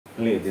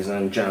Ladies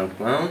and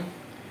gentlemen,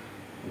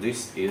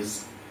 this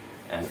is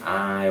an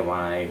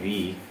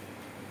IYV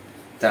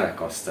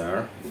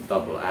Telecaster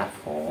double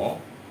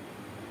F-hole,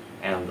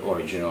 and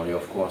originally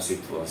of course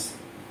it was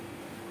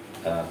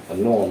a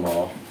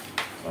normal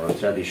or a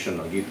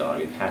traditional guitar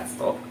with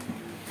headstock,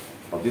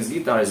 but this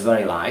guitar is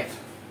very light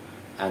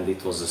and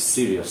it was a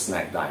serious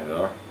neck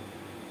diver.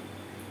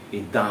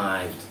 It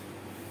dived.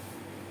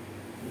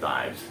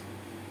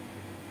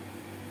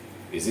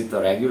 Is it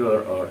a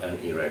regular or an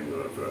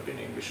irregular verb in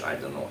English? I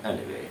don't know.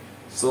 Anyway,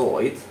 so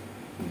it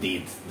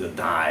did the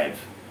dive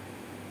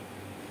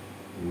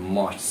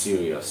much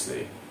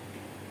seriously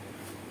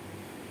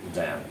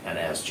than an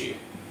SG.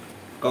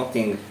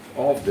 Cutting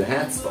off the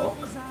headstock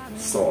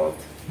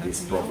solved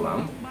this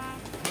problem,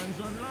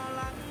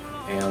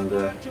 and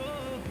the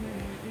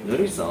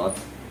result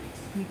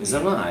is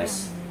a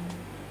nice,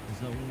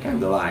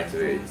 kind of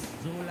lightweight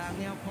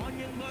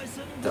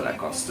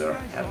Telecaster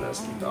headless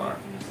guitar.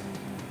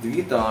 The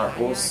guitar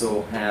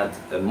also had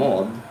a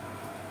mod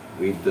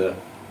with the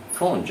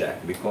phone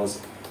jack,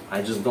 because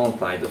I just don't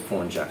like the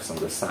phone jacks on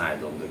the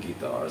side of the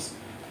guitars,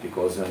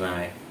 because when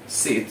I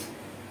sit,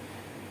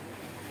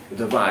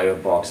 the wire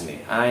bugs me.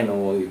 I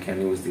know you can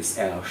use this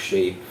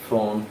L-shaped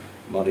phone,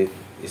 but it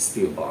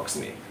still bugs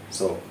me.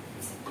 So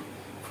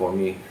for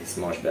me it's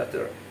much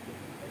better.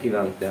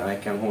 Even I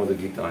can hold the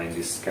guitar in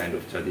this kind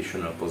of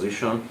traditional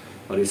position,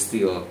 but it's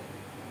still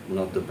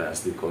not the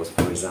best, because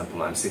for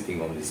example I'm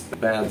sitting on this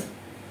bed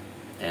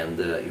and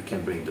you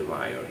can bring the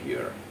wire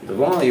here. The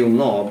volume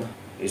knob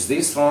is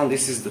this one.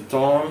 This is the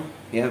tone.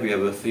 Yeah, we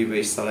have a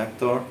three-way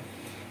selector,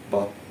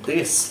 but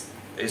this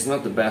is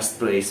not the best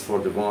place for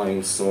the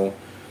volume, so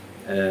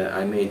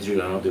I may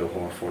drill another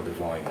hole for the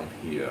volume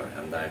here,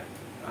 and I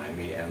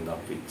may end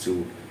up with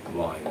two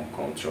volume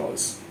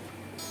controls.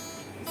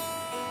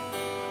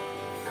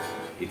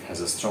 It has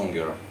a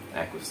stronger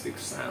acoustic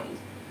sound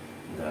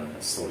than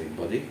a solid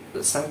body.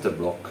 The center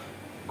block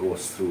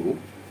goes through.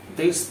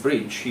 This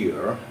bridge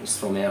here is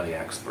from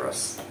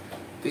AliExpress.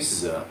 This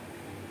is a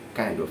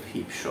kind of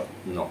hip shot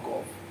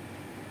knockoff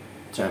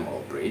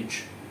tremolo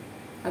bridge,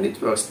 and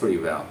it works pretty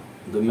well.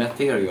 The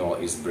material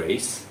is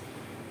brace.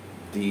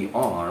 The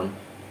arm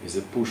is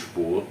a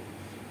push-pull.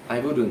 I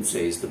wouldn't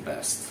say it's the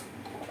best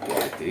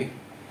quality.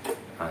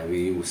 I will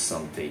use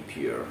some tape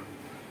here,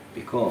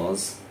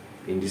 because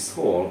in this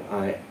hole,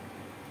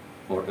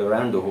 or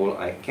around the hole,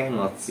 I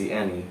cannot see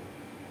any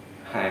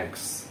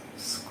hex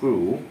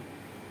screw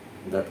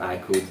that I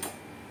could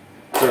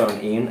turn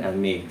in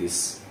and make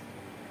this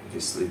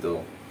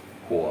little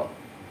hole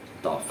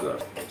tougher.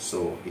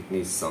 So it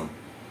needs some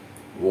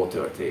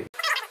water tape.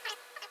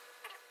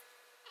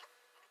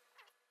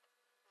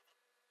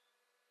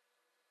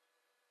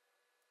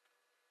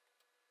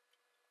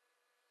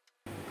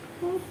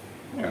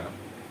 Yeah,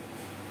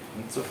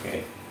 it's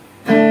okay.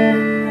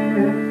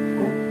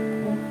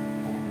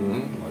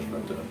 Much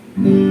better.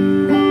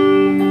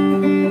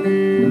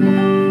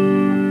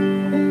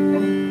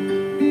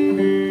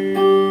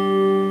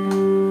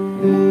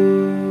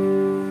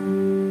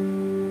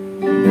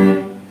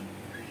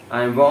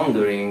 I'm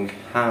wondering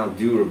how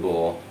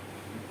durable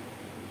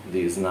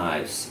these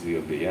knives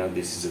will be. Yeah?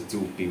 This is a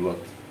 2-pivot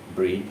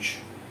bridge.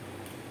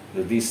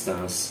 The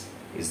distance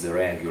is the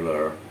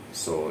regular,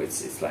 so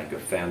it's like a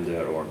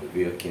Fender or the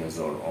Wilkins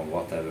or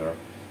whatever.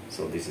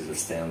 So this is a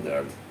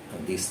standard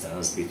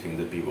distance between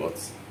the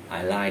pivots.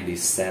 I like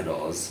these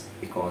saddles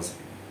because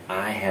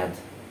I had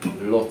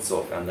lots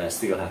of, and I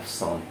still have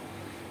some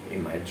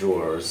in my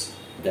drawers.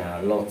 There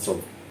are lots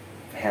of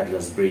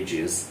headless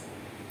bridges,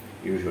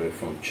 usually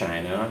from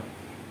China,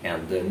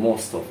 and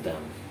most of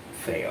them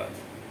failed,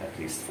 at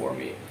least for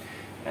me.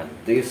 And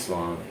this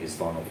one is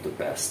one of the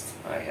best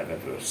I have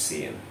ever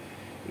seen.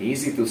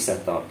 Easy to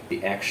set up,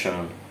 the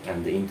action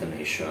and the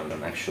intonation,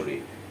 and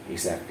actually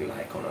exactly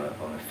like on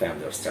a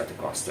Fender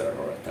Stratocaster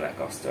or a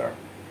Telecaster.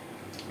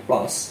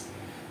 Plus,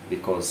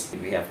 because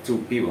we have two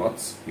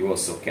pivots, you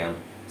also can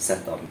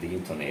set up the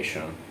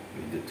intonation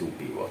with the two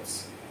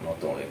pivots,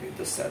 not only with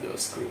the saddle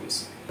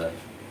screws.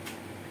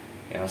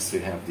 Yes, we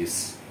have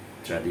this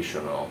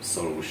traditional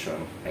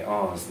solution. I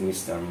asked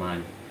Mr.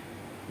 Mime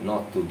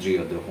not to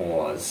drill the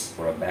holes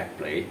for a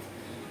backplate,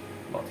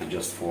 but he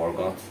just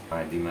forgot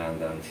my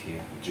demand and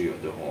he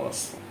drilled the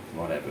holes,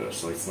 whatever.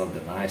 So it's not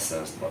the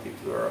nicest, but it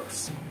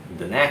works.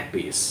 The neck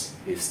piece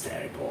is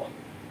terrible.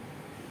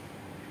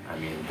 I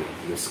mean,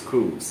 the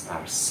screws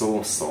are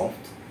so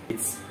soft.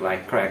 It's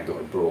like cracked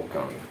or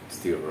broken,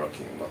 still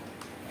working, but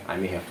I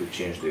may have to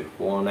change the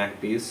whole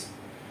neck piece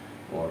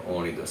or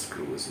only the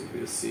screws, we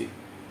will see.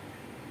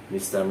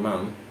 Mr.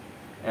 Mum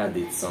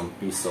added some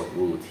piece of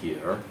wood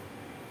here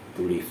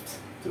to lift,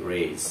 to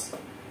raise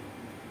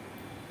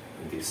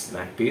this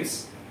neck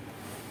piece,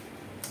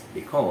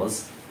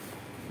 because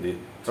the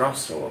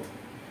truss rod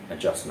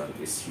adjustment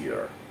is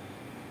here.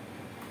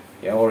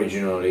 Yeah,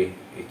 originally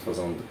it was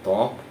on the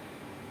top,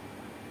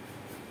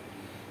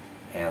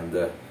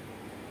 and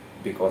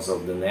because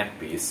of the neck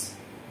piece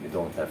we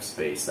don't have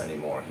space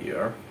anymore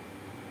here.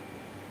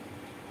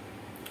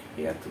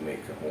 He had to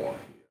make a hole.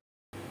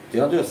 The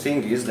other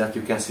thing is that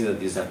you can see that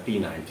these are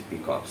P90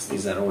 pickups.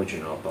 These are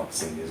original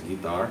tops in this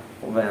guitar.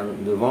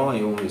 When the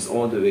volume is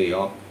all the way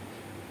up,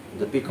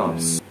 the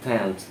pickups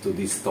tend to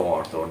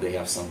distort, or they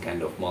have some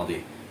kind of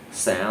muddy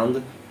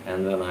sound,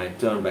 and when I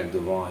turn back the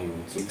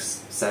volume to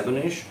 6,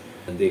 7-ish,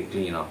 they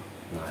clean up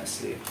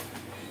nicely.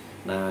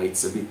 Now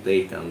it's a bit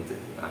late and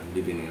I'm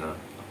living in an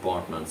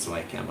apartment, so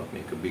I cannot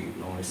make a big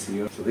noise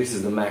here. So this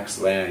is the max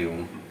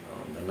volume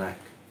on the neck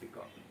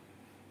pickup.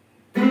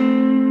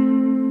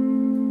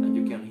 And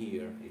you can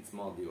hear it's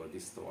muddy or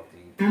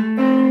distorting,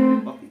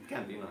 but it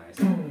can be nice.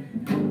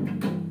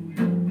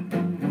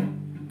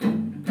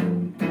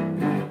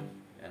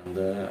 And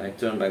I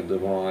turn back the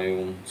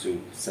volume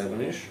to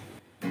 7-ish.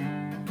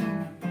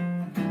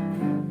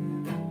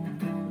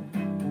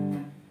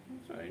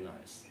 Very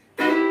nice.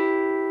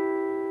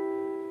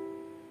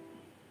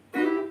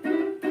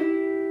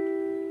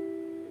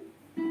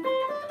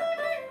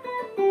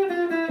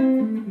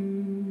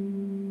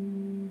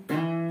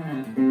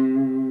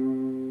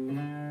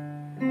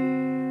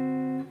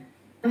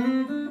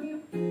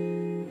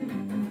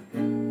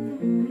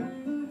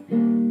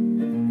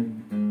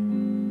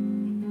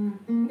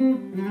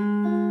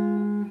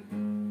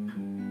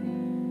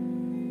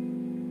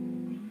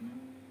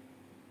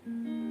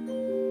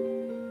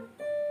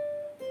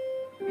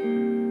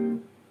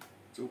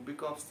 Two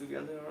pickups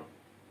together.